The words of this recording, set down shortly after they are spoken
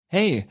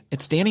Hey,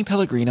 it's Danny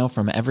Pellegrino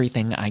from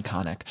Everything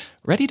Iconic.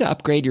 Ready to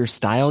upgrade your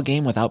style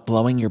game without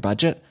blowing your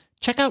budget?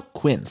 Check out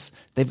Quince.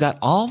 They've got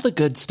all the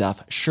good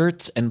stuff,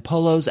 shirts and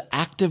polos,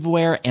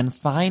 activewear, and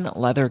fine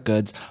leather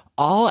goods,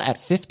 all at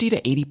 50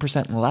 to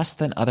 80% less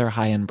than other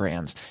high-end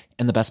brands.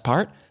 And the best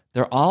part?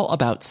 They're all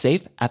about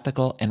safe,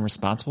 ethical, and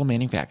responsible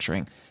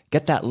manufacturing.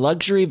 Get that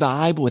luxury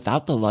vibe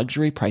without the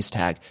luxury price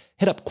tag.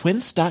 Hit up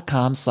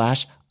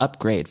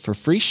quince.com/upgrade for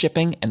free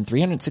shipping and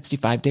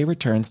 365-day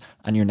returns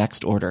on your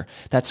next order.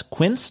 That's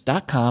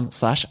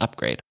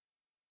quince.com/upgrade.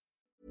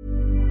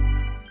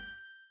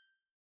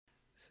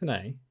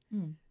 Sine,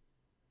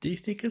 do you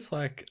think it's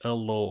like a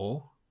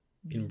law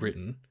in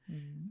Britain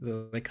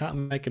that they can't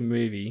make a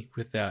movie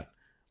without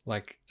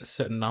like a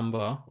certain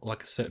number,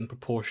 like a certain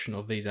proportion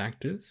of these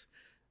actors?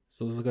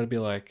 So there's got to be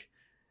like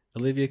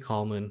Olivia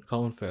Colman,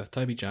 Colin Firth,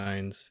 Toby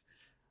Jones,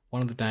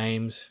 one of the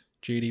dames,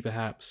 Judy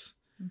perhaps.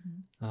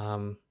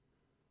 Who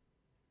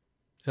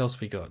else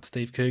we got?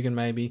 Steve Coogan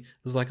maybe.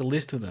 There's like a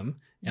list of them,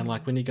 and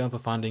like when you go for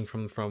funding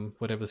from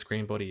whatever the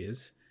screen body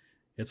is,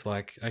 it's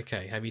like,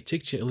 okay, have you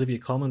ticked your Olivia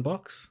Colman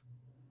box?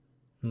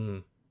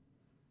 Okay,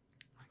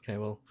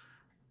 well,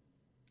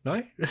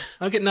 no,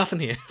 I get nothing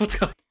here. What's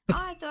going on?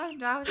 I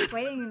thought I was just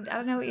waiting. I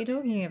don't know what you're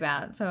talking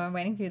about, so I'm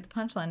waiting for the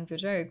punchline of your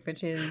joke,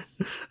 which is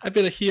A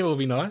bit of humor will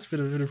be nice, bit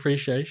of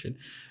appreciation.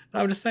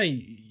 I would just say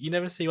you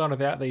never see one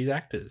without these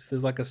actors.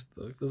 There's like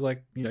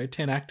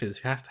 10 actors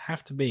who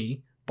have to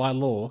be by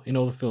law in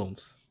all the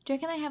films. do you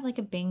reckon they have like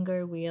a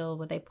bingo wheel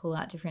where they pull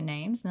out different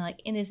names and they're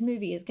like, in this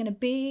movie is gonna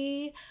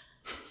be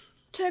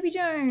Toby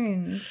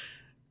Jones.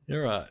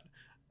 You're right.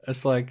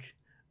 It's like,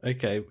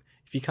 okay,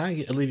 if you can't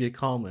get Olivia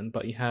Colman,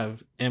 but you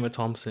have Emma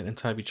Thompson and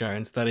Toby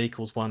Jones, that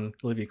equals one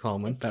Olivia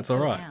Colman. That's all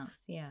right. Counts,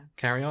 yeah.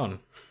 Carry on.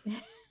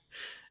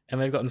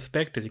 And they've got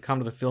inspectors who come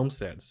to the film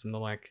sets and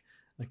they're like,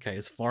 okay,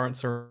 is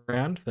Florence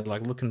around? They're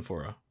like looking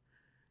for her.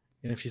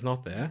 And if she's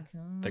not there,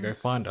 they go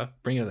find her,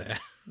 bring her there.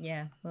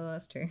 Yeah, well,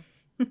 that's true.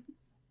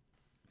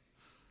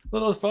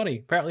 Well, that was funny.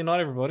 Apparently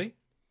not, everybody.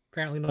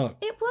 Apparently not.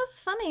 It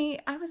was funny.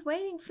 I was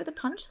waiting for the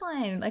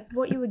punchline, like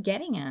what you were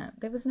getting at.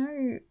 There was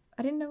no...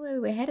 I didn't know where we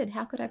were headed.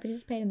 How could I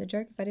participate in the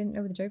joke if I didn't know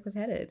where the joke was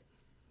headed?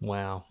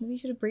 Wow. Maybe you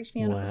should have briefed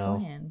me on it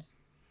beforehand.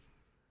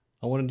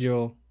 I wanted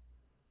your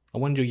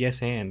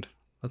yes and.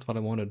 That's what I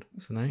wanted,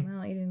 Sine.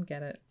 Well, you didn't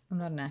get it. I'm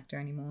not an actor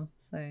anymore,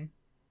 so...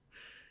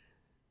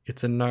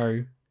 It's a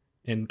no,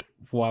 and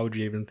why would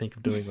you even think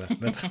of doing that?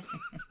 That's...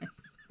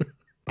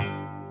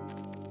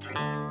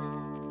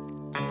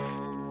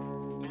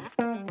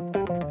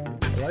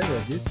 Hello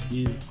there, this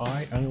is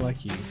I Only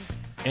Like You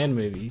and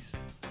Movies.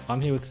 I'm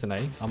here with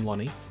Sine. I'm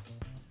Lonnie.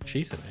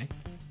 She's Sine.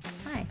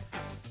 Hi.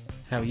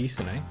 How are you,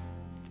 Sine?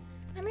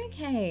 I'm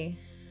okay.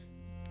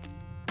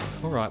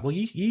 All right. Well,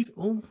 you.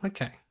 Oh,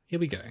 okay. Here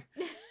we go.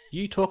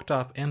 You talked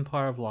up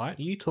Empire of Light.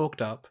 You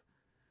talked up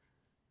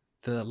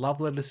the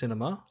Love Letter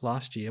Cinema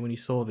last year when you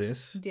saw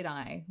this. Did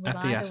I? Was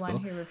at the I Astor. the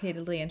one who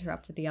repeatedly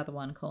interrupted the other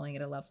one, calling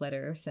it a love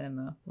letter of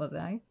cinema? Was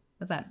I?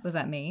 Was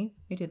that me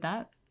who did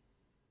that?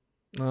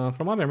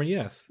 From my memory,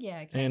 yes.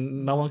 Yeah, okay.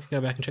 And no one can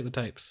go back and check the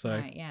tapes. So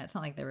Right, yeah, it's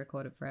not like they're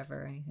recorded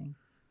forever or anything.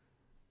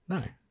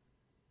 no.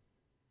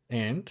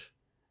 And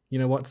you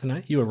know what,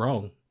 Sine? You were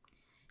wrong.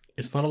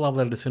 It's not a love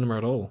letter to cinema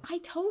at all. I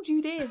told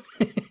you this.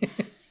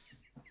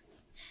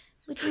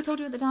 Literally told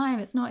you at the time.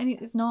 It's not.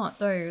 It's not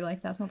though.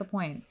 Like that's not the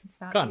point. It's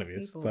about Kind of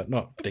these is, people. but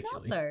not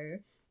particularly. It's not though.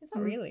 It's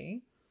not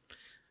really.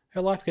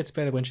 Her life gets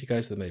better when she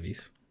goes to the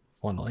movies.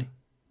 Finally.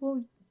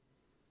 Well,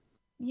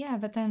 yeah,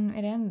 but then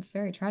it ends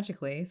very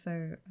tragically. So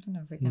I don't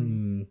know if we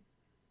can.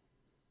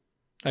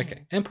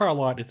 Okay, Empire of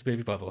Light is the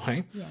movie, by the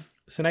way. Yes.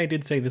 Sine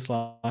did see this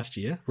last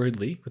year,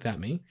 rudely, without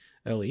me,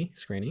 early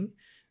screening.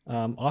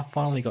 I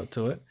finally got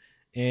to it,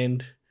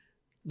 and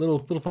little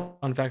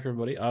fun fact for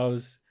everybody, I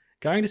was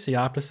going to see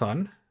After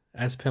Sun,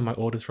 as per my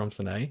orders from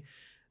Sine,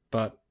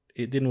 but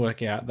it didn't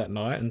work out that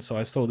night, and so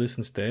I saw this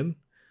instead.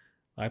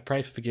 I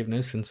prayed for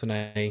forgiveness, and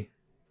Sine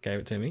gave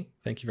it to me.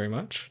 Thank you very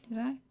much. Did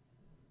I?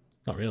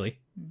 Not really.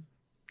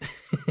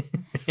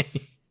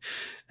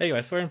 Anyway,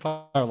 I saw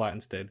Empire of Light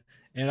instead.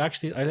 And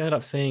actually, I ended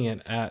up seeing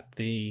it at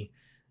the...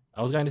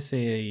 I was going to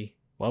see...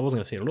 Well, I wasn't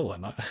going to see it at all that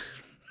night.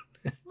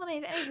 Well,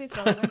 is any of this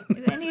relevant?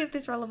 Is any of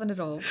this relevant at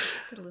all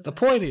to the listener? The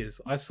point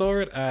is, I saw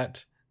it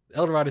at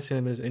Eldorado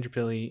Cinemas in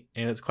Indooroopilly,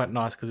 and it's quite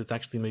nice because it's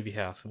actually a movie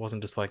house. It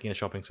wasn't just like in a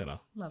shopping centre.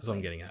 That's what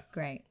I'm getting at.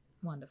 Great.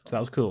 Wonderful. So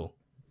that was cool.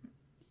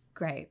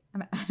 Great.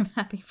 I'm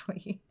happy for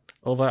you.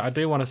 Although I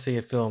do want to see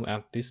a film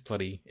at this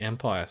bloody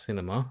Empire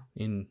Cinema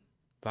in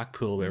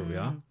Blackpool, wherever we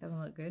are. Doesn't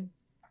look good.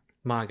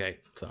 Margate,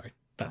 sorry.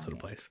 That sort of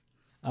place.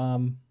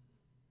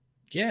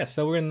 Yeah,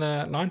 so we're in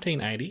the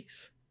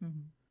 1980s.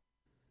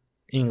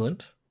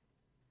 England.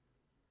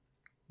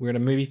 We're in a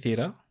movie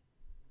theatre.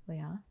 We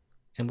are.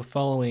 And we're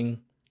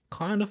following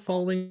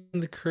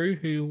the crew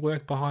who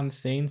work behind the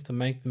scenes to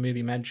make the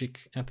movie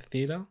magic at the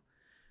theatre,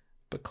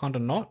 but kind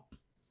of not.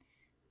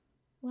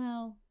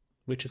 Well...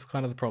 Which is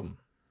kind of the problem.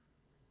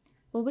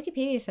 Well,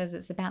 Wikipedia says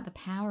it's about the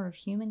power of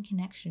human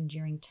connection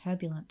during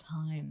turbulent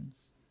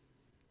times.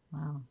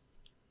 Wow.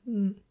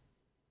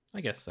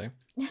 I guess so.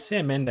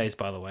 Sam Mendes,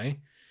 by the way,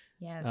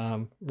 Yes.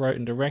 wrote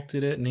and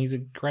directed it, and he's a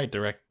great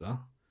director.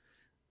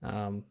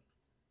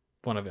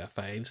 One of our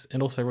faves.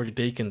 And also Roger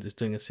Deakins is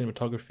doing the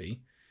cinematography.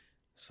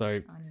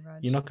 So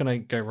you're not going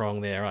to go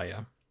wrong there, are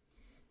you?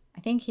 I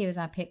think he was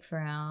our pick for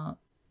our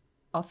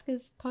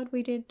Oscars pod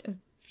we did a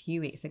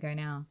few weeks ago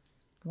now.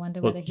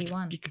 Wonder whether he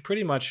won. You could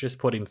pretty much just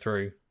put him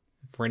through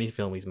for any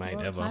film he's made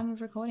ever. At time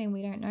of recording,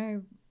 we don't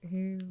know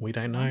who we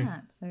don't know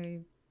that,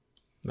 so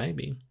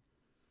maybe.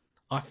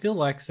 I feel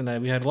like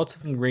we had lots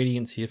of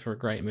ingredients here for a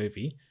great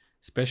movie,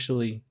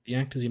 especially the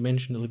actors you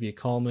mentioned, Olivia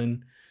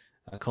Colman,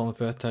 Colin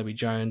Firth, Toby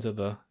Jones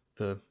are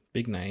the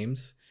big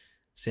names.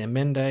 Sam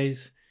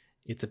Mendes,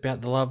 it's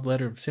about the love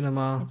letter of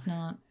cinema. It's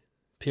not.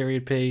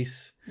 Period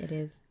piece. It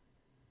is.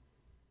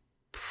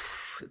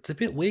 It's a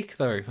bit weak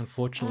though,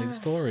 unfortunately, the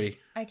story.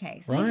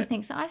 Okay, so here's the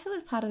thing. So I saw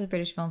this part of the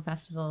British Film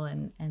Festival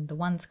and the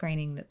one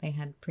screening that they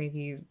had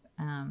preview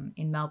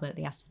in Melbourne at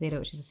the Astor Theatre,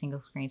 which is a single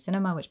screen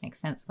cinema, which makes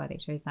sense why they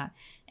chose that.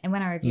 And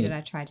when I reviewed it,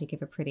 I tried to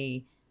give a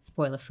pretty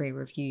spoiler-free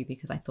review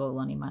because I thought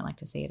Lonnie might like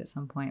to see it at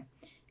some point.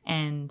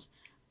 And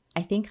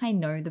I think I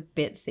know the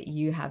bits that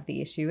you have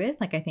the issue with.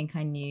 Like, I think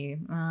I knew,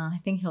 I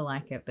think he'll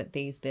like it, but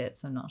these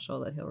bits I'm not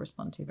sure that he'll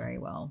respond to very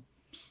well.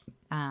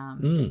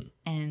 And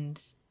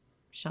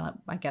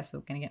I guess we're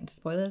going to get into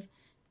spoilers.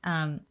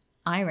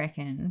 I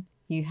reckon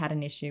you had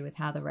an issue with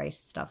how the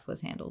race stuff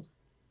was handled.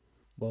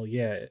 Well,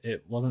 yeah,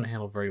 it wasn't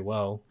handled very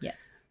well.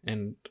 Yes.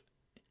 And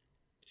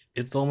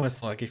it's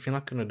almost like if you're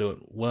not going to do it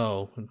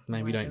well,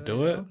 maybe don't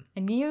do it. I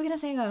knew you were going to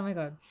say that. Oh my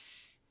God.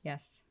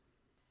 Yes.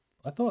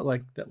 I thought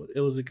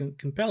it was a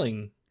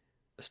compelling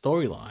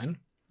storyline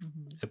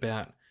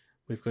about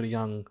we've got a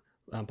young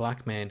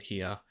black man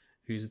here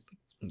who's,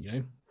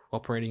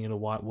 operating in a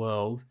white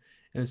world.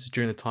 And this is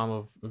during the time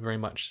of a very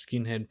much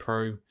skinhead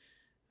pro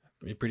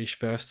British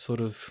first sort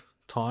of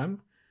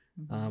time,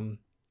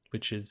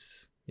 which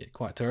is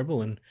quite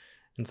terrible and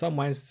in some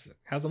ways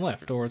hasn't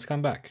left or has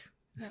come back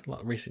like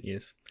recent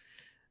years.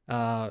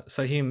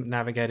 So him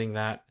navigating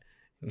that,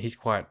 he's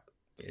quite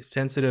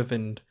sensitive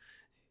and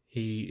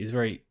he is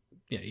very,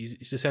 he's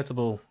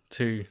susceptible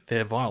to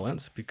their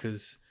violence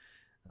because,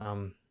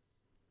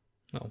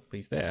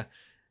 he's there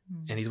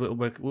and he's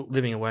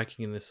living and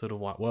working in this sort of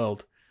white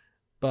world.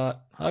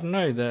 But I don't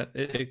know, that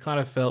it kind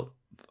of felt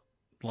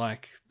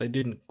like they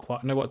didn't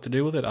quite know what to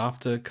do with it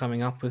after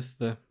coming up with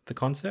the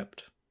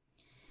concept.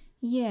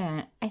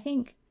 Yeah, I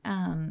think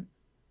the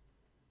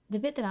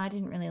bit that I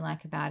didn't really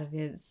like about it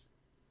is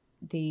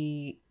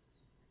the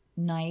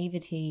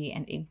naivety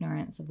and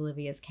ignorance of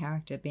Olivia's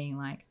character being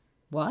like,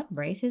 what?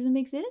 Racism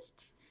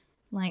exists?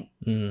 Like,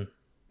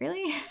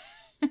 really?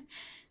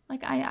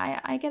 Like,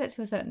 I get it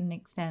to a certain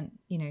extent.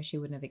 She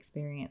wouldn't have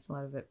experienced a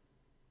lot of it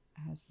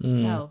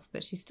herself,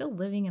 but she's still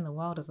living in the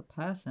world as a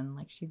person.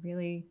 Like, she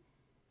really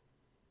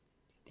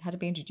had to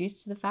be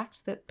introduced to the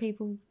fact that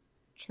people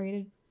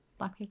treated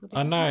black people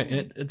differently. I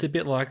know, it's a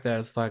bit like that.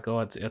 It's like,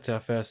 it's our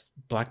first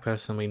black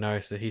person we know,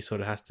 so he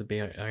sort of has to be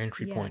our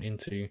entry point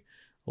into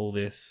all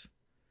this.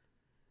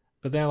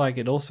 But then, like,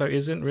 it also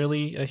isn't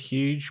really a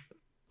huge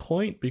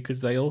point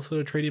because they all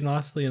sort of treat him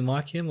nicely and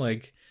like him.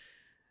 Like,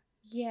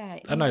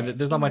 I don't know,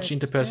 there's not much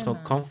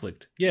interpersonal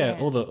conflict.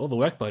 All the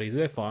work buddies,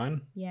 they're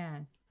fine.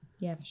 Yeah,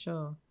 for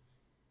sure.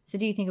 So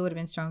do you think it would have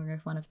been stronger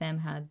if one of them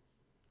had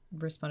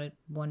responded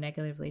more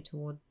negatively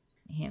toward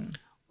him?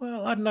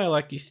 Well, I don't know,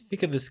 like, you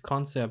think of this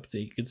concept that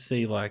you could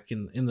see, like,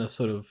 in the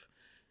sort of,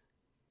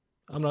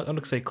 I'm not going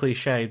to say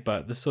cliched,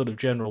 but the sort of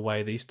general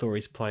way these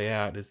stories play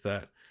out is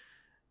that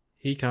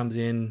he comes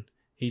in,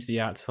 he's the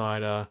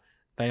outsider,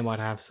 they might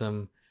have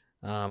some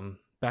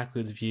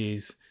backwards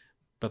views,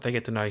 but they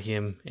get to know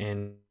him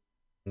and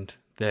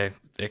their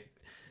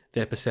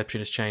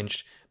perception has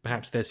changed.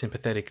 Perhaps they're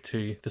sympathetic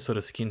to the sort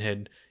of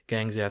skinhead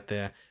gangs out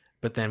there,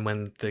 but then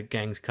when the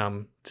gangs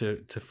come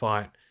to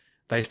fight,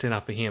 they stand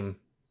up for him.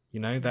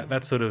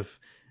 That's sort of,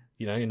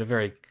 in a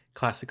very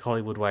classic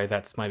Hollywood way,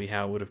 that's maybe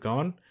how it would have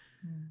gone.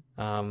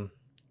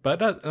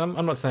 But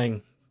I'm not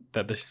saying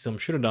that the film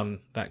should have done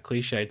that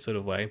cliched sort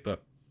of way,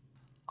 but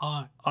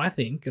I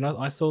think, and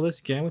I saw this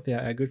again with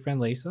our good friend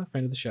Lisa,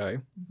 friend of the show,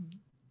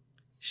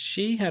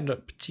 she had a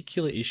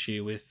particular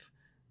issue with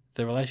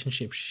the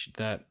relationship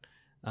that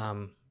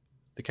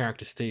the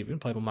character Stephen,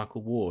 played by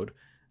Michael Ward,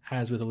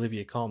 has with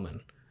Olivia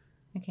Colman.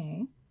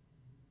 Okay.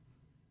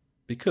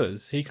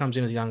 Because he comes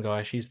in as a young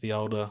guy, she's the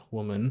older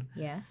woman.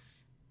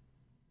 Yes.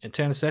 It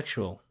turns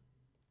sexual.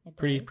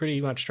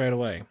 Pretty much straight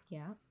away.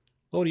 Yeah.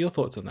 What are your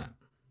thoughts on that?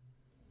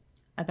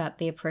 About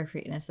the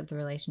appropriateness of the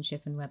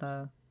relationship and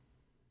whether...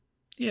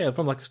 Yeah,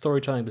 from like a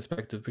storytelling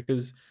perspective,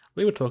 because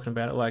we were talking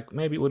about it, like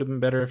maybe it would have been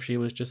better if she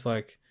was just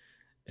like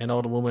an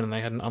older woman and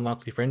they had an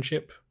unlikely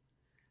friendship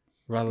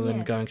rather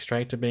than going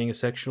straight to being a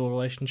sexual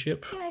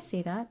relationship. Yeah, I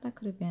see that. That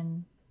could have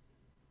been...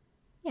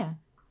 Yeah,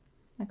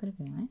 that could have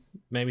been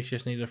nice. Maybe she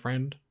just needed a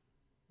friend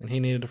and he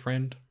needed a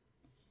friend.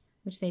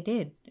 Which they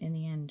did in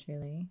the end,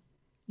 really.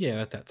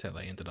 Yeah, that's how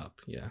they ended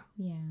up, yeah.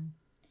 Yeah.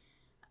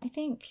 I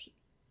think...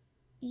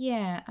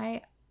 Yeah,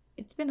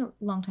 it's been a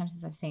long time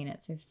since I've seen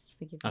it, so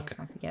forgive me if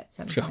I forget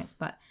certain points.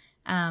 But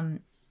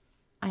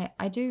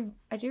I do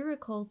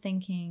recall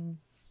thinking,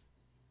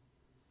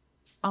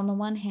 on the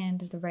one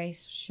hand, the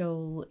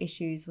racial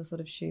issues were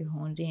sort of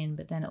shoehorned in,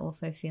 but then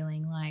also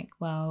feeling like,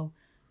 well,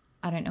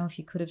 I don't know if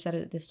you could have said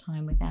it at this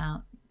time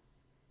without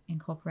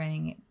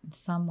incorporating it in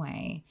some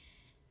way.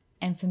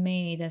 And for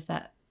me, there's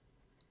that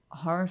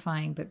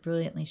horrifying but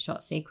brilliantly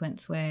shot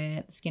sequence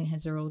where the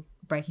skinheads are all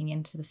breaking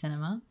into the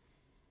cinema,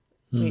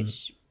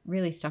 which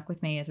really stuck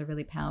with me as a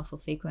really powerful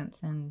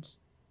sequence. And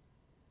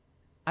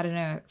I don't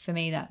know, for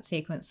me, that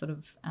sequence sort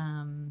of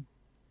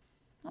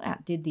not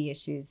outdid the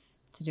issues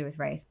to do with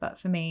race, but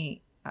for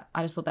me,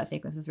 I just thought that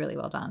sequence was really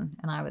well done,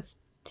 and I was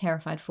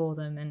terrified for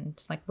them.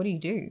 And like, what do you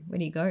do? Where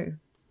do you go?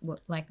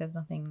 Like, there's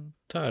nothing.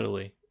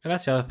 Totally. And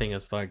that's the other thing.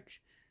 It's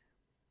like,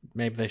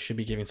 maybe they should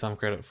be giving some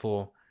credit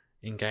for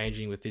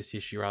engaging with this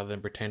issue rather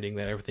than pretending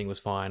that everything was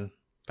fine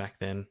back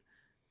then.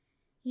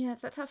 Yeah,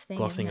 it's that tough thing.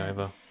 Glossing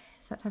over.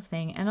 It's that tough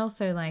thing. And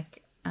also,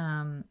 like,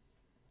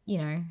 you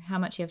know, how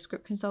much you have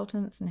script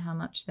consultants and how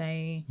much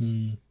they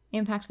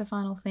impact the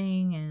final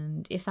thing,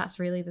 and if that's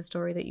really the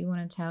story that you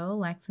want to tell.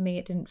 Like, for me,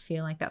 it didn't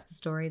feel like that's the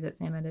story that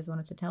Sam Mendes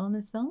wanted to tell in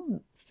this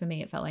film. For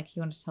me, it felt like he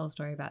wanted to tell a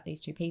story about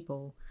these two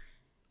people,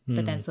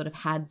 but then sort of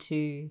had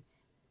to,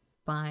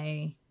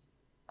 by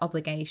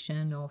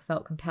obligation, or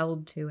felt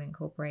compelled to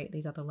incorporate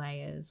these other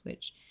layers,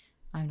 which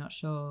I'm not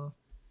sure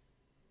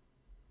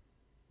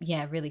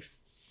really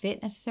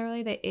fit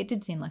necessarily. It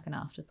did seem like an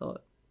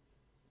afterthought,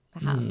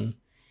 perhaps.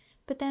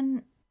 But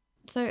then,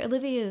 so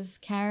Olivia's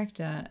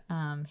character,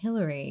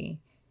 Hillary,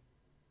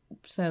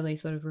 slowly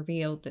sort of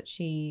revealed that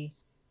she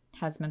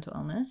has mental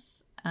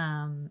illness,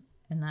 and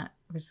that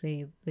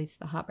obviously leads to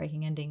the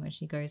heartbreaking ending when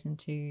she goes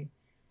into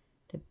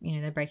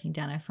they're breaking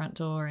down her front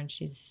door and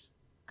she's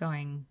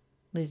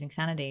losing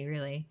sanity,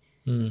 really.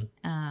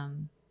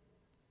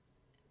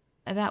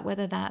 About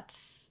whether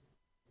that's,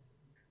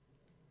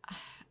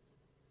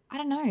 I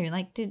don't know,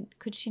 like,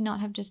 could she not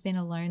have just been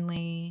a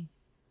lonely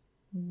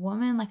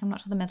woman? Like, I'm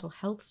not sure the mental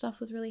health stuff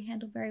was really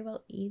handled very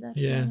well either.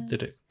 Yeah,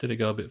 did it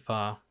go a bit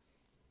far?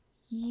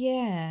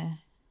 Yeah.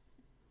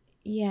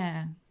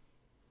 I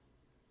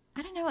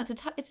don't know. It's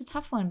a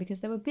tough one,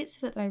 because there were bits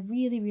of it that I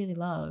really, really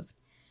loved,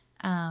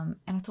 and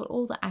I thought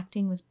all the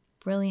acting was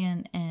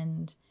brilliant,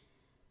 and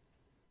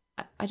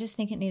I just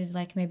think it needed,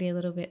 like, maybe a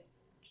little bit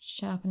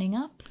sharpening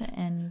up.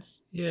 And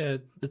yeah,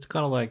 it's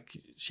kind of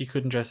like she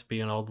couldn't just be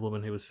an old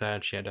woman who was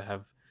sad. She had to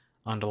have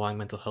underlying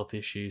mental health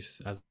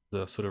issues as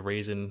the sort of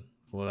reason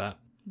for that.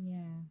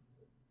 Yeah.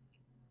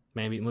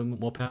 Maybe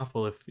more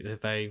powerful if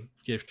they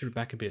strip it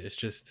back a bit. It's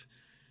just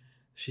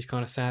she's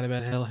kind of sad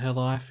about her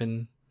life,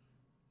 and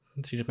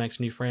she just makes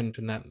a new friend,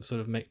 and that sort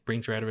of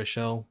brings her out of her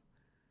shell.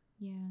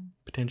 Yeah.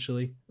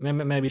 Potentially.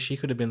 Maybe she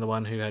could have been the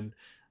one who had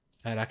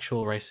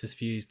actual racist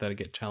views that would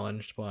get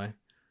challenged by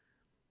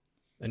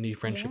a new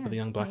friendship with a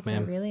young black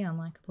man. Really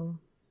unlikable.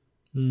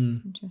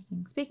 It's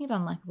interesting. Speaking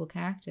of unlikable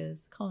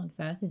characters, Colin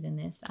Firth is in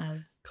this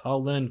as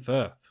Colin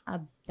Firth,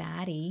 a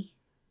baddie.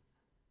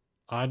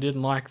 I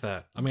didn't like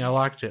that. I mean, I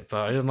liked it,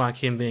 but I didn't like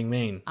him being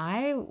mean.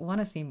 I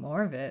want to see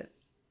more of it.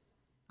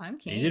 I'm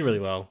keen. He did really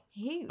well.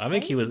 I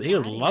think he was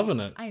loving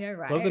it. I know,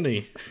 right? Wasn't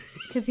he?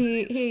 Because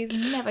he's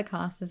never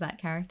cast as that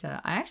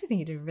character. I actually think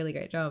he did a really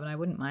great job, and I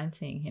wouldn't mind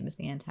seeing him as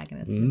the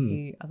antagonist in a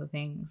few other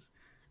things.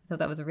 I thought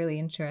that was a really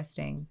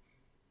interesting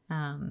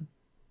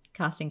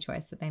casting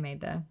choice that they made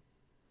there.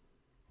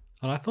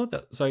 And I thought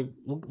that, so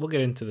we'll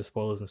get into the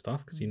spoilers and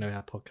stuff, because you know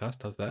our podcast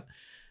does that.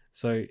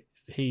 So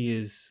he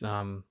is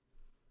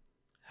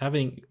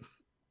having,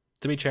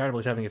 to be charitable,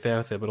 he's having an affair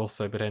with her, but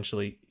also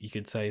potentially you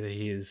could say that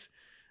he is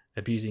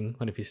abusing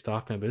one of his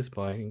staff members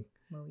by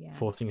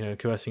coercing her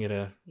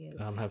to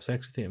have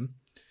sex with him.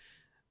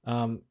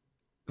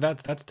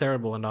 That's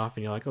terrible enough,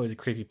 and you're like, oh, he's a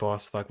creepy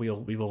boss. Like, we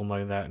all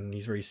know that, and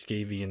he's very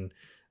skeevy, and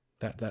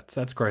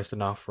that's gross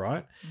enough,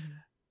 right?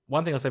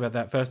 One thing I'll say about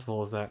that, first of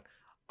all, is that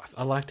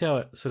I liked how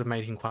it sort of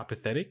made him quite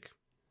pathetic.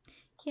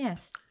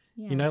 Yes.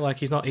 Yeah. You know, like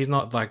he's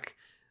not like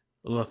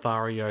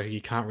Lothario who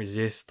you can't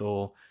resist,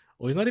 or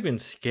he's not even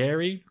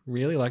scary,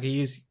 really. Like,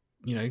 he is,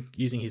 you know,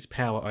 using his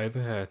power over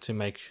her to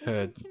make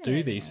her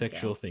do these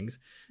sexual things.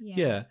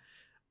 Yeah.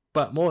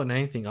 But more than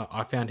anything,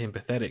 I found him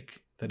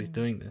pathetic that he's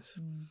doing this.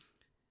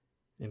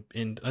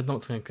 And I'm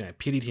not saying I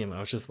pitied him. I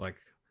was just like,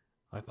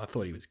 I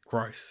thought he was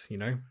gross, you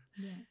know?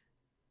 Yeah.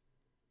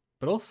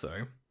 But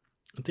also,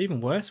 it's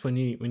even worse when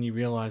you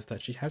realise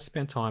that she has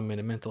spent time in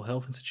a mental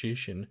health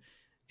institution,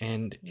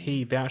 and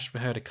he vouched for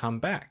her to come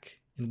back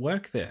and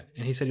work there,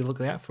 and he said he'd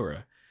look out for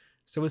her.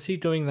 So was he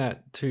doing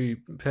that to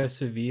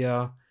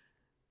persevere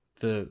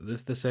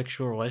the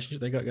sexual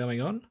relationship they got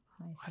going on?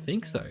 I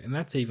think so, and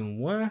that's even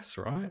worse,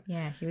 right?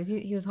 Yeah,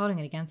 he was holding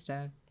it against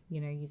her, you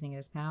know, using it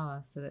as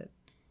power, so that,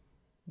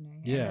 you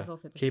know. Yeah, and there's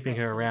also keeping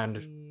her around.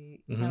 If you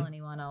tell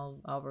anyone,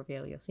 I'll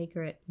reveal your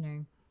secret, you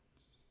know.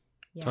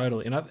 Yeah.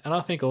 Totally, and I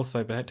think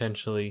also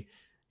potentially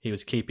he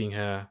was keeping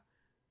her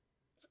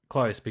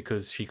close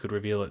because she could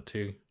reveal it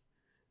to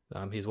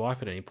his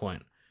wife at any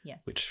point. Yes,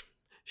 which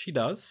she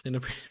does in a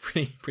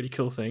pretty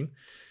cool scene.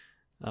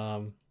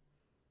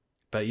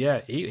 But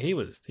yeah, he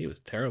was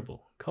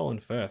terrible. Colin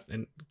Firth,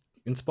 and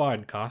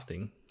inspired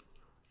casting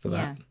for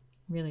that.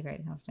 Really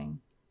great casting.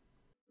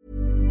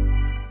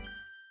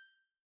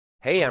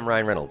 Hey, I'm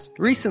Ryan Reynolds.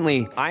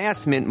 Recently, I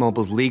asked Mint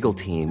Mobile's legal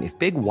team if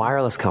big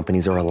wireless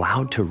companies are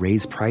allowed to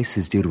raise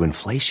prices due to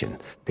inflation.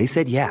 They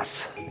said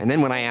yes. And then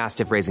when I asked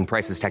if raising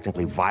prices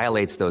technically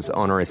violates those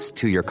onerous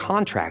two-year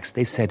contracts,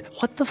 they said,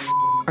 "What the f***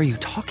 are you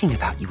talking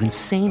about, you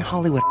insane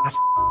Hollywood ass?"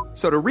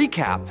 So to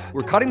recap,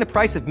 we're cutting the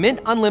price of Mint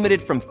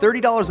Unlimited from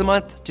 $30 a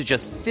month to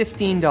just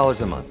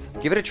 $15 a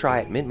month. Give it a try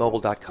at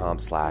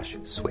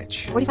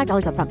mintmobile.com/switch.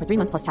 $45 up front for 3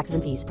 months plus taxes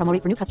and fees. Promo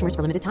rate for new customers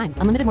for limited time.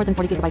 Unlimited more than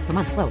 40 gigabytes per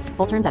month. Slows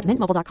full terms at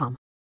mintmobile.com.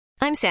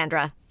 I'm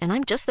Sandra, and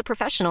I'm just the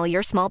professional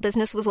your small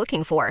business was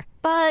looking for.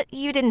 But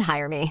you didn't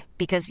hire me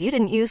because you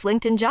didn't use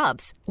LinkedIn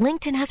Jobs.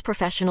 LinkedIn has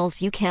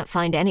professionals you can't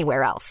find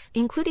anywhere else,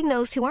 including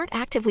those who aren't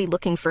actively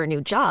looking for a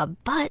new job,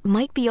 but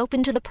might be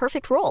open to the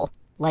perfect role,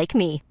 like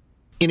me.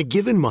 In a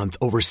given month,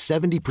 over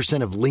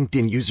 70% of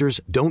LinkedIn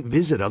users don't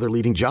visit other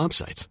leading job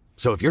sites.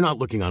 So if you're not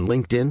looking on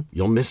LinkedIn,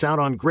 you'll miss out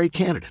on great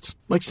candidates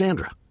like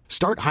Sandra.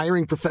 Start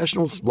hiring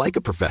professionals like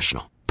a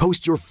professional.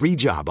 Post your free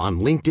job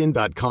on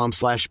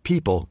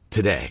linkedin.com/people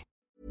today.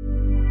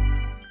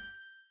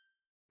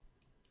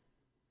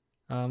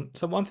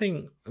 So one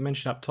thing I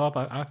mentioned up top,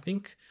 I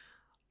think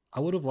I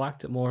would have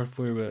liked it more if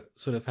we were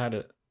sort of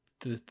had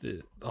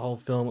the whole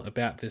film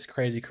about this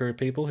crazy crew of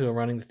people who are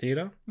running the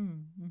theatre.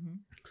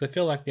 Because I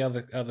feel like the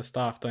other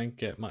staff don't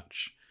get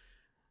much.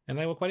 And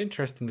they were quite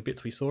interesting, the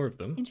bits we saw of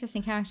them.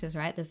 Interesting characters,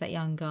 right? There's that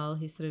young girl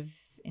who's sort of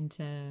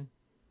into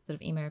sort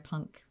of emo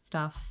punk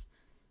stuff.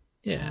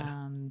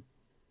 Yeah. A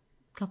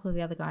couple of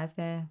the other guys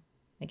there.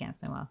 Again, it's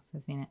been a while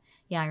since I've seen it.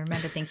 Yeah, I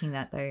remember thinking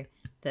that though,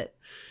 that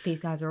these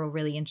guys are all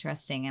really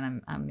interesting,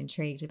 and I'm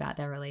intrigued about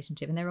their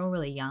relationship. And they're all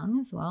really young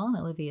as well. And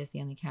Olivia is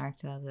the only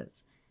character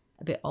that's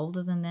a bit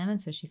older than them,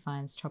 and so she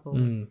finds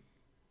trouble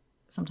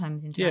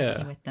sometimes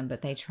interacting with them,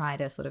 but they try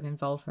to sort of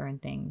involve her in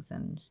things.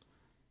 And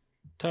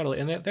totally,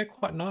 and they're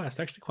quite nice.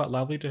 They're actually quite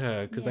lovely to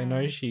her because they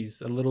know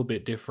she's a little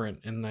bit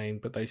different,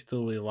 but they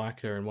still really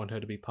like her and want her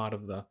to be part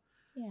of the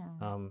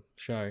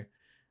show.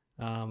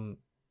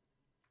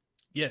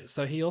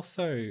 So he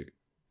also,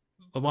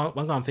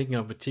 one guy I'm thinking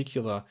of in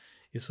particular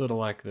is sort of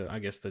like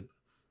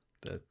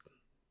the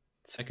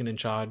second in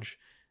charge,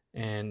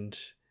 and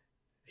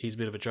he's a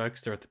bit of a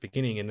jokester at the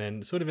beginning, and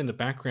then sort of in the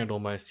background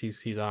almost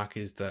his arc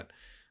is that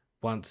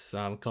once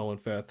Colin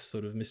Firth's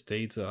sort of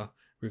misdeeds are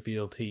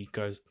revealed, he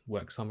goes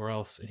work somewhere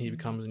else and he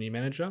becomes a new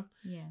manager.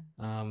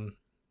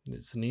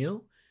 It's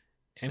Neil,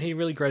 and he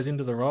really grows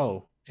into the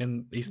role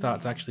and he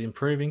starts actually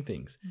improving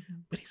things.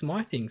 But here's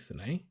my thing,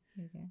 Sine.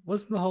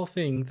 Wasn't the whole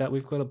thing that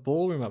we've got a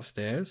ballroom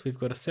upstairs, we've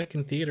got a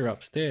second theatre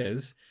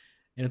upstairs,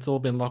 and it's all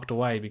been locked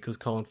away because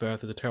Colin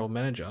Firth is a terrible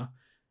manager?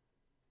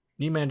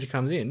 New manager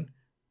comes in,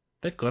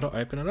 they've got to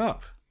open it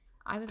up.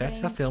 That's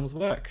how films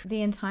work.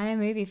 The entire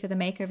movie for the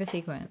makeover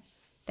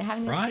sequence. They're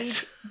having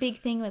this big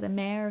thing where the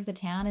mayor of the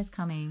town is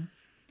coming.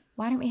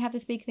 Why don't we have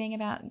this big thing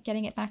about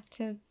getting it back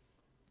to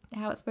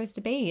how it's supposed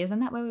to be? Isn't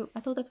that where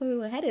I thought that's where we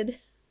were headed?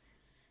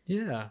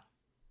 Yeah.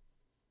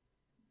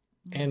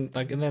 And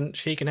then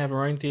she can have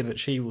her own theatre that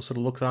she will sort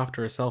of looks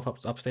after herself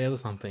upstairs or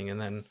something,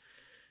 and then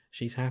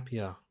she's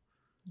happier.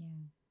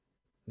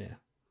 Yeah.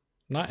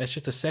 No, it's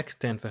just a sex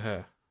den for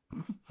her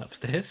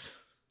upstairs.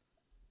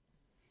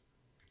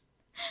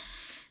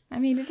 I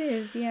mean, it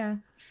is. Yeah,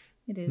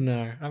 it is.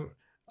 No,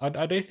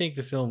 I do think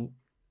the film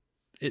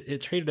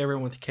it treated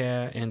everyone with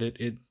care, and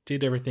it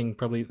did everything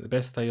probably the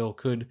best they all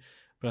could,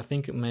 but I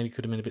think it maybe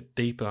could have been a bit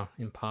deeper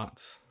in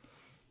parts.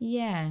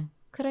 Yeah.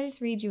 Could I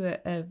just read you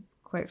a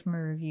quote from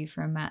a review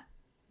from Matt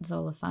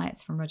Zola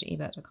Sites from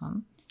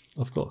RogerEbert.com?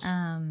 Of course.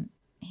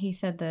 He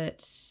said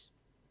that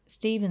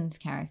Stephen's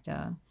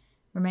character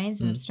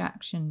remains an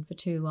abstraction for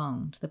too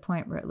long, to the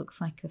point where it looks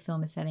like the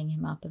film is setting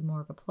him up as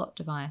more of a plot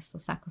device or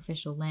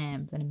sacrificial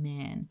lamb than a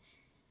man.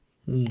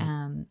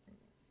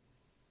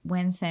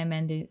 When Sam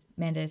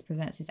Mendes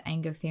presents his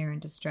anger, fear,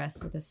 and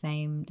distress with the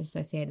same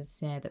dissociated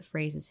stare that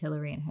freezes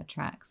Hillary in her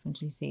tracks when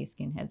she sees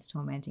skinheads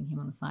tormenting him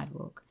on the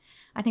sidewalk.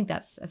 I think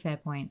that's a fair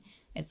point.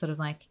 It's sort of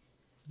like,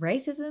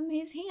 racism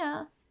is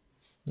here.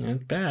 Yeah,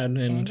 it's bad.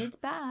 And it's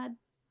bad.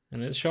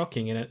 And it's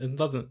shocking, and it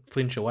doesn't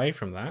flinch away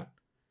from that.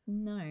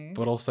 No.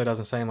 But also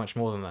doesn't say much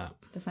more than that.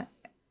 It's like,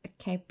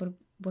 okay,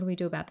 what do we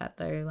do about that,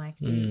 though? Like,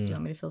 do you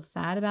want me to feel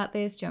sad about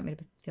this? Do you want me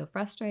to feel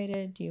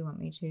frustrated? Do you want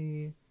me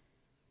to...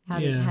 How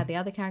the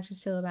other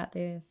characters feel about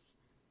this?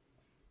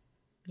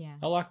 Yeah.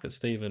 I like that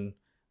Stephen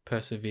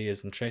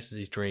perseveres and chases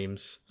his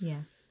dreams.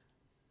 Yes.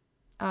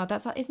 Oh,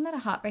 isn't that a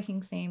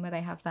heartbreaking scene where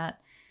they have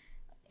that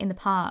in the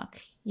park,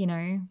 you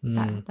know?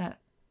 That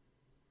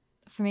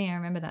for me, I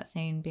remember that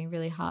scene being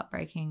really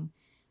heartbreaking,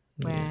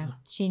 where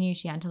she knew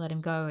she had to let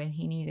him go and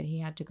he knew that he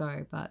had to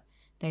go, but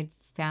they'd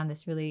found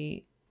this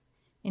really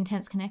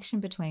intense connection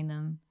between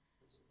them.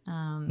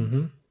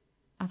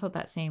 I thought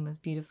that scene was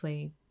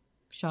beautifully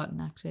shot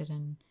and acted,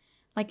 and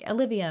like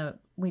Olivia,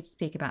 we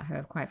speak about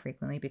her quite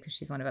frequently because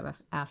she's one of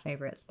our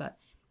favorites, but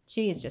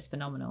she is just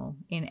phenomenal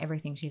in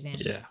everything she's in.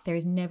 Yeah. There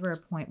is never a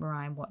point where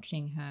I'm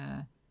watching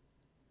her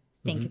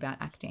think about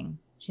acting.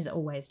 She's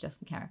always just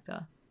the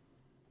character.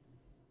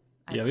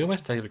 Yeah, we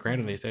almost take it for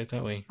granted these days,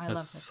 don't we? I as love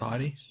her so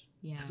society, much.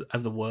 Yeah.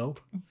 as the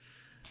world.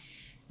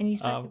 And you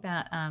spoke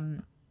about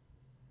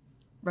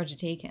Roger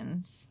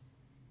Deakins.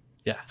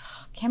 Yeah.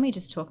 Can we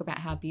just talk about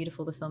how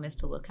beautiful the film is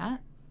to look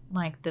at?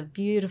 Like the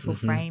beautiful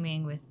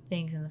framing with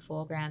things in the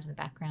foreground and the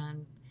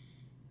background,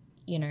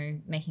 you know,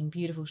 making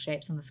beautiful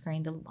shapes on the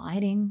screen. The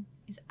lighting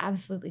is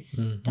absolutely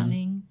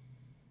stunning.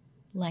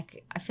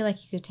 Like, I feel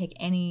like you could take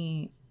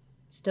any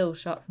still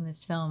shot from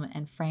this film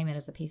and frame it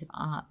as a piece of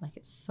art. Like,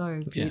 it's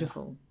so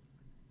beautiful.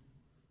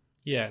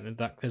 Yeah, and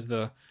there's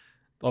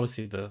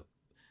obviously the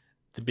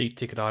big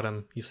ticket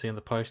item you see on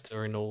the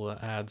poster and all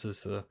the ads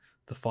is the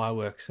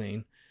fireworks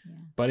scene. Yeah.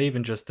 But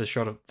even just the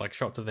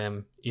shots of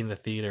them in the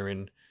theater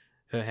and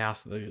her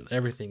house,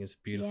 everything is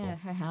beautiful. Yeah,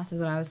 her house is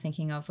what I was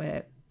thinking of,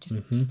 where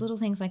just little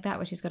things like that,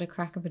 where she's got a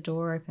crack of a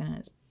door open and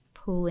it's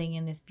pooling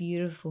in this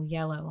beautiful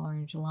yellow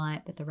orange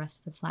light, but the rest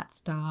of the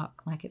flat's dark.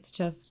 Like, it's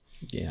just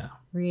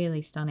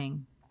really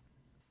stunning.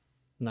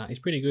 Nah, he's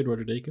pretty good,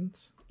 Roger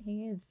Deakins.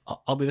 He is.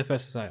 I'll be the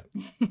first to say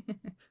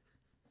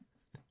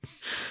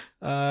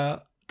it.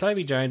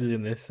 Toby Jones is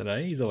in this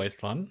today. He's always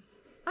fun.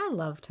 I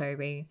love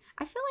Toby.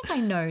 I feel like I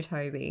know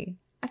Toby.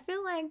 I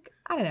feel like,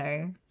 I don't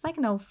know, it's like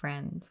an old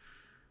friend.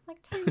 It's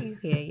like Toby's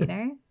here, you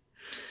know?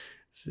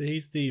 So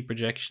he's the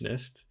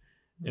projectionist,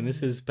 and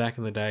this is back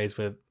in the days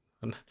where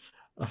I'm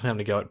having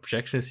to go at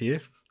projectionists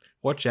here.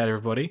 Watch out,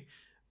 everybody!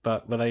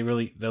 But there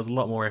was a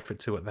lot more effort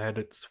to it. They had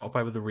to swap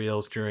over the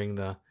reels during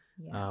the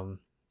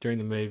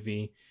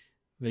movie.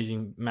 They're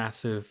using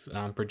massive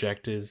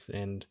projectors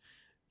and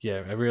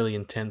a really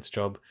intense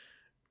job.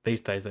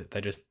 These days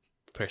they just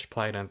press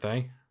play, don't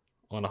they,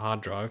 on a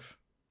hard drive?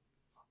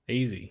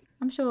 Easy.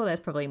 I'm sure there's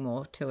probably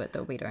more to it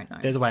that we don't know.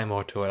 There's way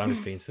more to it. I'm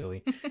just being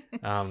silly.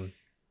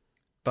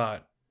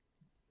 But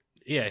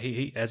yeah,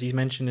 he as he's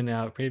mentioned in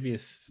our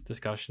previous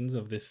discussions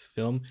of this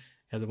film,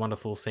 has a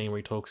wonderful scene where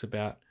he talks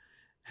about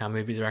how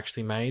movies are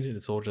actually made, and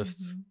it's all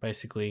just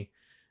basically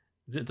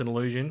it's an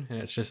illusion, and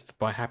it's just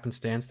by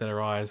happenstance that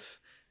our eyes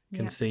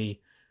can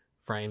see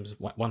frames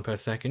 1 per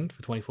second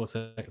for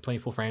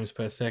 24 frames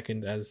per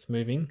second as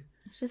moving.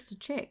 It's just a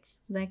trick.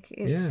 Like,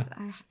 it's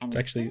and it's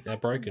actually so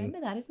broken.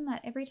 Remember that, isn't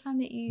that? Every time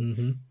that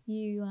you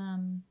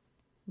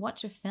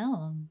watch a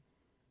film,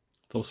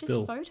 it's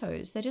just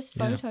photos. They're just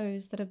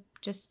photos that are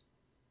just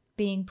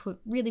being put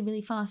really,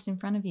 really fast in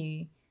front of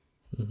you,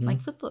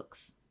 like flip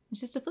books. It's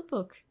just a flip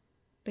book,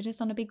 but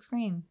just on a big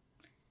screen.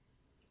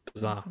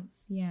 Bizarre.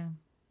 Yeah.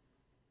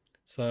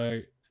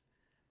 So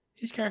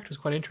his character was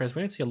quite interesting.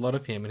 We don't see a lot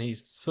of him, and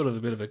he's sort of a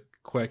bit of a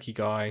quirky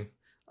guy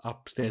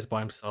upstairs by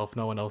himself.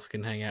 No one else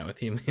can hang out with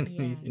him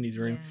in his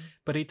room. Yeah.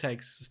 But he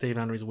takes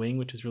Stephen under his wing,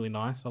 which is really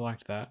nice. I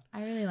liked that.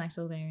 I really liked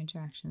all their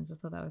interactions. I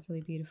thought that was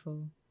really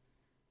beautiful.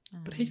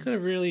 But he's got a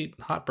really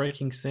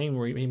heartbreaking scene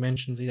where he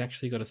mentions he's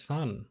actually got a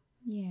son.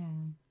 Yeah.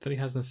 That he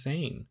hasn't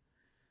seen.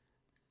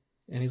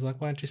 And he's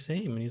like, why didn't you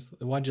see him? And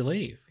why'd you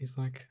leave? He's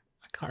like,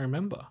 I can't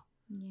remember.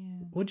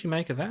 Yeah. What'd you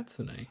make of that,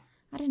 Sine?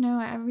 I don't know.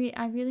 I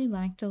really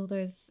liked all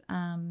those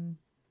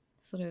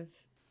sort of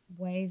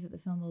ways that the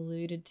film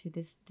alluded to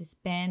this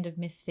band of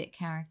misfit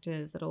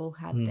characters that all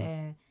had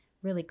their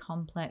really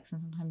complex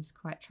and sometimes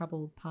quite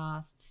troubled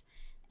pasts,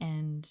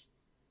 and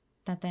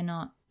that they're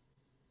not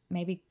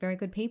maybe very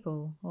good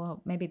people, or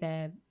maybe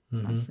they're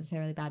not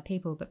necessarily bad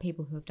people, but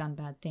people who have done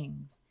bad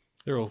things.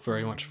 They're all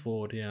very much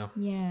flawed, yeah.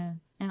 Yeah,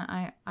 and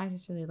I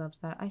just really loved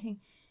that. I think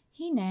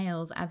he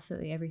nails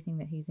absolutely everything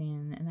that he's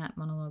in, and that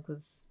monologue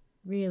was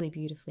really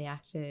beautifully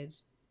acted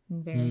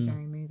and very,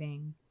 very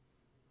moving.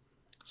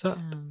 So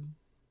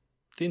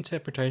the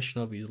interpretation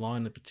of his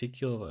line in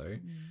particular, though,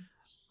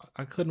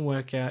 I couldn't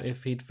work out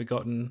if he'd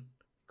couldn't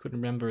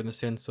remember in the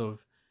sense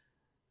of,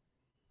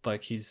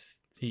 like, he's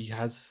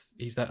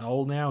that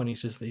old now and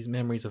his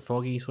memories are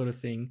foggy sort of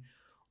thing,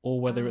 or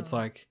whether it's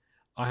like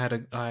I had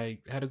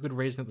a good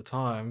reason at the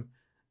time,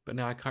 but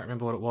now I can't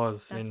remember what it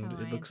was. That's and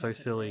it looks so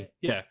silly.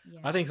 Yeah,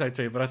 I think so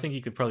too, but I think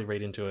you could probably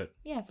read into it.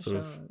 Yeah, for sort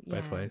sure. of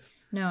both ways.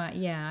 No,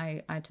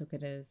 I took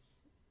it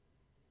as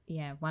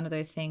one of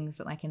those things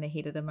that, like, in the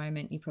heat of the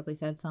moment you probably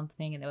said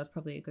something and there was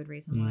probably a good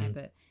reason why,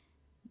 but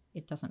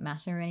it doesn't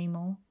matter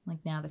anymore. Like,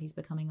 now that he's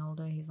becoming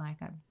older, he's like,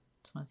 I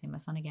just want to see my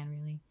son again,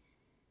 really.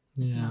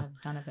 Yeah.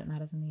 None of it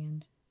matters in the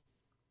end.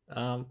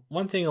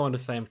 One thing I want to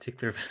say in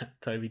particular about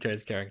Toby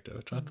Jones' character,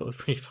 which I thought was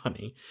pretty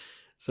funny.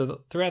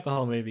 So throughout the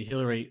whole movie,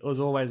 Hillary was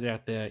always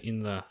out there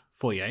in the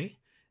foyer.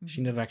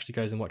 She never actually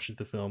goes and watches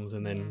the films,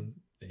 and then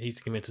he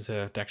convinces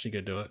her to actually go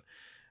do it,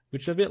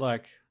 which is a bit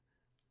like,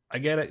 I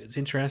get it, it's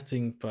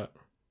interesting, but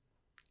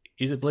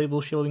is it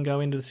believable she wouldn't go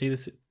in to see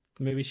the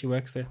movie? She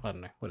works there? I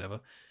don't know, whatever.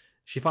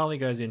 She finally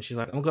goes in, she's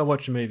like, I'll go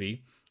watch a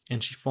movie,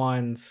 and she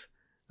finds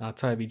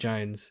Toby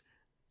Jones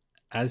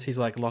as he's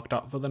like locked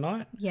up for the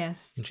night.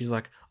 Yes. And she's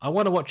like, I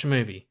want to watch a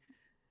movie.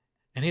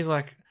 And he's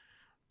like,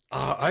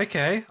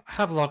 okay, I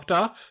have locked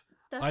up.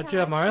 I do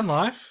have my own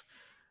life.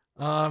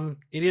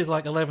 It is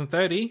like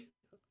 11:30.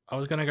 I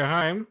was going to go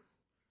home.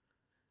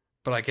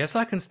 But I guess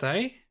I can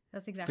stay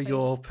That's exactly for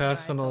your what I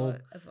personal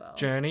thought as well.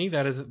 journey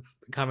that is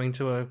coming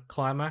to a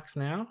climax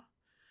now.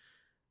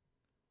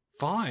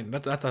 Fine.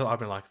 That's what I'd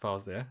been like if I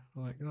was there.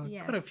 Like,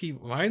 I've got a few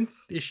of my own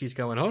issues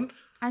going on.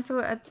 I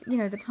thought, at,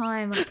 the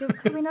time, like,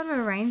 could we not have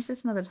arranged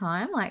this another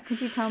time? Like, could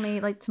you tell me,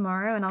 like,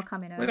 tomorrow and I'll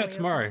come in early or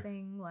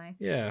something? Like,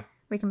 yeah.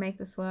 We can make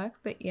this work.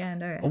 But, yeah,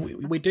 no.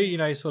 We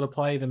do, sort of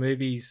play the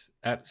movies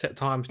at set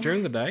times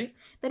during the day.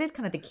 That is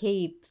kind of the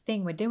key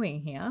thing we're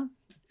doing here.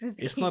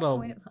 It's not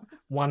a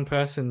one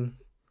person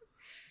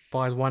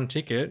buys one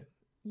ticket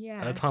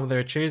at the time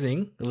they're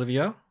choosing,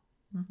 Olivia.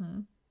 Mm-hmm.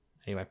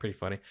 Anyway, pretty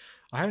funny.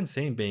 I haven't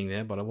seen Being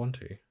There, but I want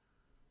to.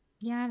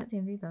 Yeah, I haven't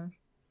seen it either.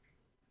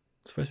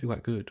 It's supposed to be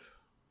quite good.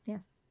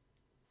 Yes.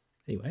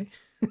 Anyway.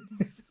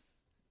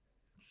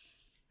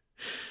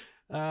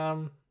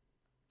 No,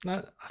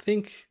 I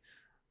think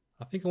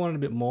I wanted a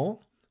bit more.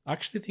 I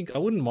actually think I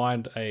wouldn't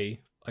mind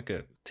a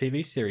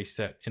TV series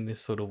set in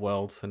this sort of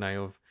world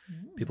scenario of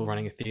people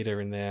running a theatre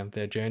in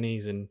their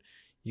journeys, and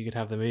you could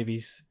have the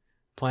movies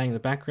playing in the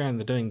background.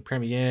 They're doing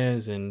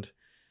premieres, and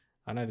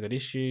I know they've got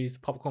issues. The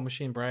popcorn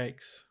machine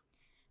breaks.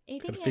 Are you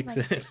thinking fix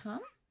of, like, it. sitcom?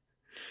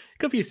 It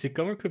could be a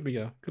sitcom, or it could be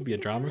a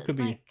drama. It could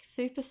be like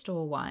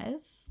Superstore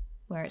wise,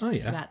 where it's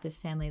just about this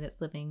family that's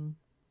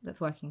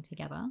working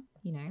together,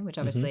 which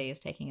obviously is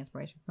taking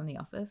inspiration from The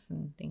Office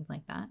and things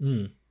like that.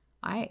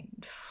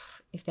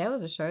 If there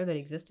was a show that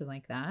existed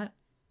like that,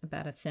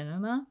 about a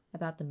cinema,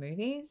 about the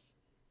movies,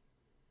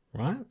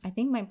 right? I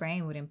think my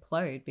brain would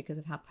implode because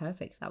of how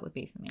perfect that would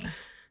be for me.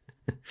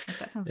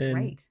 That sounds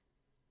great.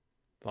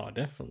 Oh,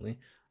 definitely.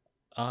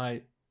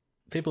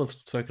 People have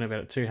spoken about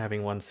it too,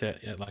 having one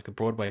set at like a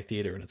Broadway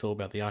theatre, and it's all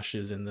about the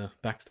ushers and the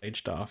backstage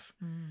staff.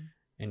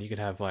 And you could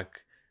have like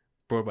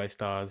Broadway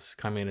stars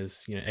come in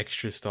as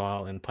extra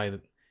style and play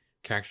the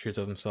characters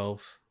of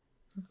themselves.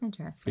 That's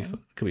interesting.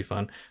 Could be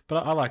fun.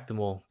 But I like the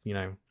more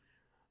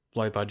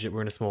low budget.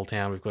 We're in a small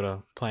town. We've got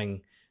a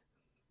playing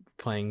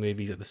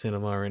movies at the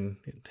cinema, and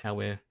how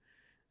we're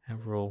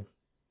all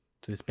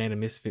to this band of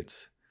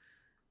misfits.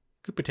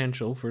 Good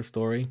potential for a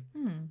story.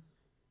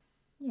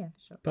 Yeah,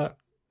 for sure. But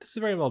this is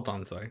very well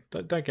done,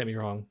 though. Don't get me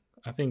wrong.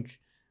 I think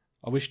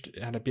I wished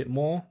it had a bit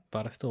more,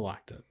 but I still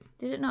liked it.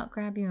 Did it not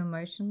grab you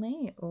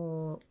emotionally,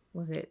 or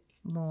was it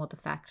more the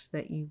fact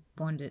that you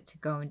wanted it to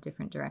go in a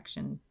different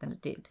direction than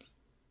it did?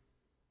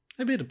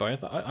 A bit of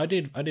both. I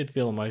did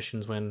feel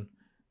emotions when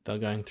they're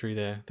going through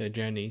their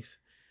journeys,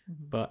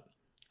 but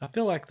I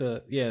feel like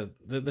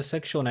the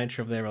sexual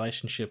nature of their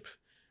relationship,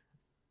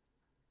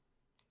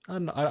 I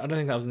don't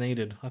think that was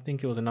needed. I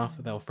think it was enough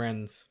that they were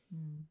friends.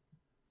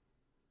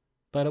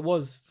 But it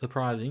was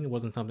surprising. It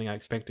wasn't something I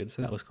expected,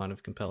 so that was kind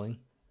of compelling.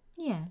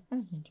 Yeah,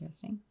 that's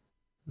interesting.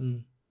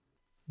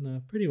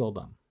 No, pretty well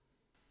done.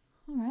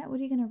 All right, what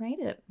are you going to rate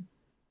it?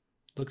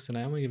 Look, so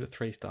now I'm going to give it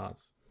 3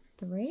 stars.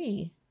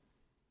 3?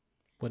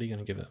 What are you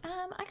going to give it?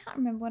 I can't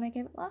remember what I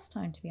gave it last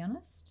time, to be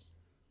honest.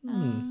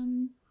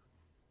 I'm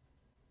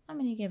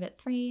going to give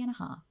it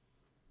 3.5.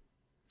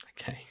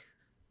 Okay.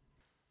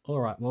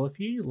 All right. Well, if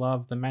you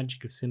love the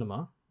magic of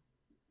cinema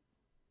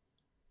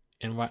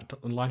and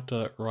like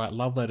to write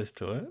love letters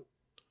to it,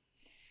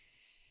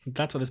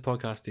 that's what this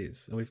podcast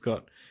is. And we've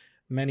got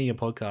many a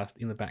podcast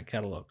in the back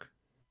catalogue.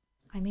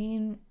 I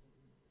mean,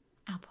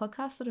 our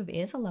podcast sort of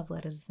is a love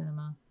letter to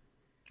cinema.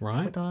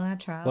 Right. With all our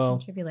trials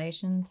and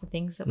tribulations, the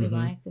things that we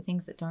like, the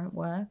things that don't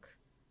work.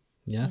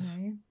 Yes.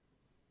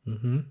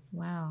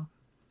 Wow.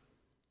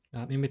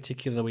 In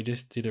particular, we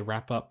just did a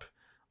wrap-up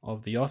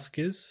of the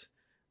Oscars,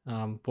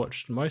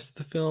 watched most of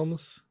the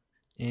films,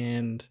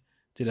 and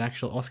did an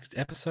actual Oscars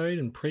episode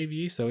and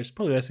preview, so it's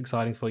probably less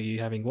exciting for you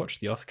having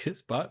watched the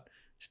Oscars, but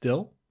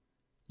still,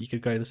 you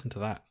could go listen to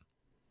that.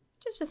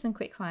 Just for some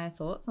quick fire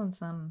thoughts on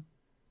some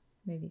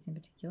movies in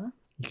particular.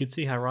 You could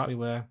see how right we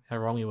were, how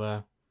wrong we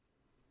were.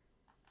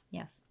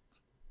 Yes.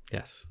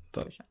 Yes.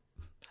 For sure.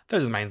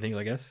 Those are the main things,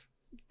 I guess.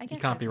 You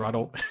can't be right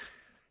all...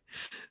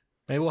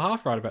 Maybe we're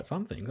half right about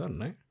some things, I don't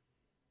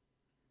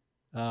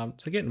know.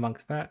 So get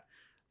amongst that.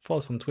 Follow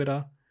us on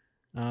Twitter.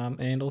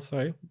 And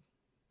also,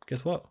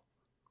 guess what?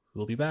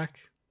 We'll be back.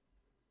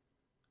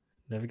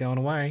 Never going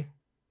away.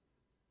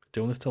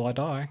 Doing this till I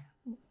die.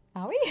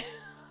 Are we?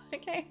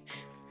 Okay.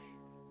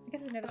 I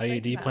guess we've never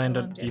spoken do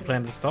you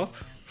plan to stop?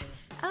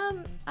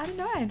 I don't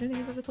know. I don't think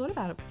I've ever thought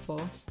about it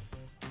before.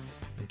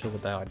 Until the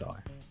day I die.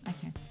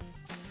 Okay.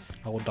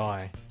 I will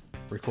die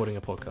recording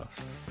a podcast.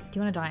 Do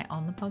you want to die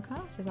on the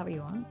podcast? Is that what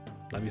you want?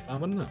 That'd be fun,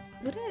 wouldn't it?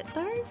 Would it,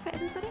 though, for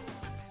everybody?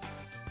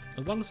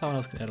 As long as someone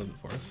else can edit it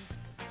for us.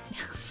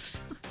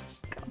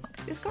 God,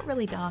 this got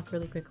really dark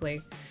really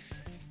quickly.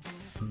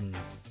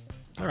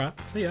 All right.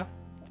 See ya.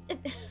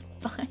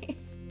 Bye.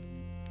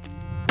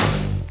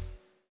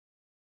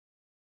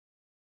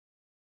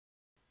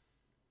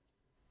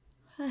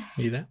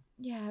 Are you there?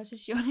 Yeah, I was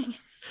just yawning.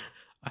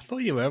 I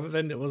thought you were, but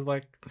then it was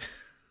like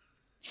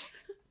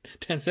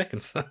 10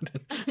 seconds. So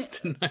I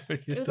didn't know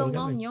if you were still going. It was a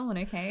long yawn,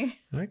 okay?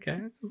 Okay,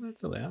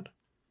 that's allowed.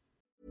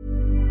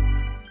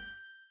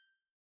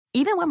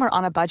 Even when we're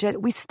on a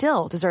budget, we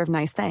still deserve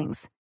nice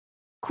things.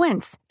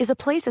 Quince is a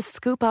place to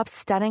scoop up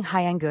stunning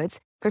high-end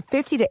goods for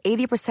 50 to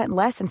 80%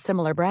 less than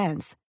similar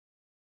brands.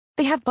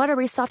 They have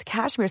buttery soft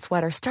cashmere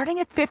sweaters starting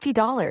at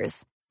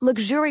 $50,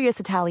 luxurious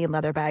Italian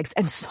leather bags,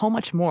 and so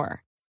much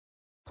more.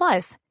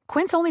 Plus,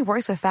 Quince only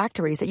works with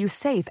factories that use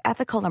safe,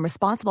 ethical, and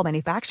responsible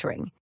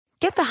manufacturing.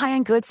 Get the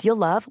high-end goods you'll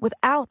love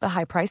without the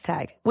high price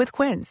tag with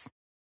Quince.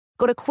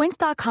 Go to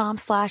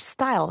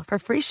quince.com/style for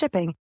free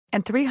shipping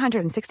and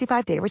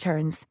 365-day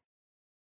returns.